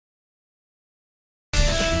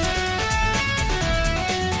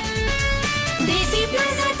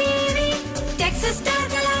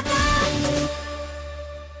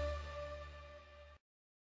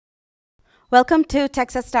Welcome to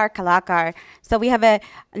Texas Star Kalakaar. So we have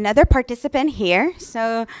another participant here.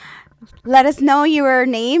 So let us know your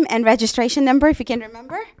name and registration number if you can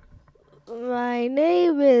remember. My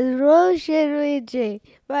name is Roshan Vijay.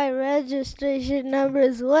 My registration number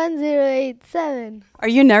is 1087. Are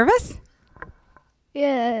you nervous?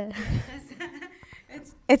 Yeah.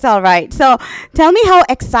 It's all right. So tell me how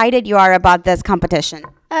excited you are about this competition.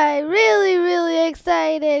 I'm really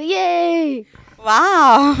excited. Yay!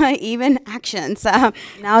 Wow, even actions.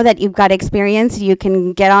 Now that you've got experience, you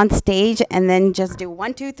can get on stage and then just do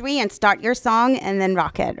 1, 2, 3 and start your song and then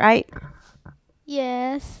rock it, right?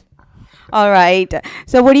 Yes. All right.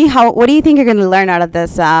 So what do you think you're going to learn out of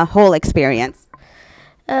this whole experience?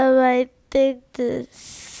 I think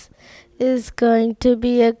this is going to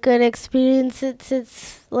be a good experience since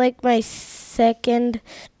it's like my second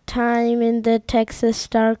time in the Texas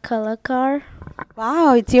Star Kalakaar.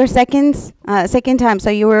 Wow, it's your second time. So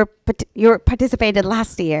you participated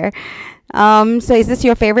last year. So is this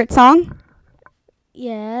your favorite song?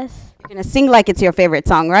 Yes. You're gonna sing like it's your favorite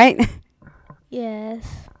song, right? Yes.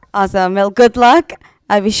 Awesome. Well, good luck.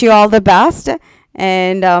 I wish you all the best,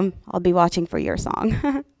 and I'll be watching for your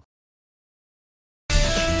song.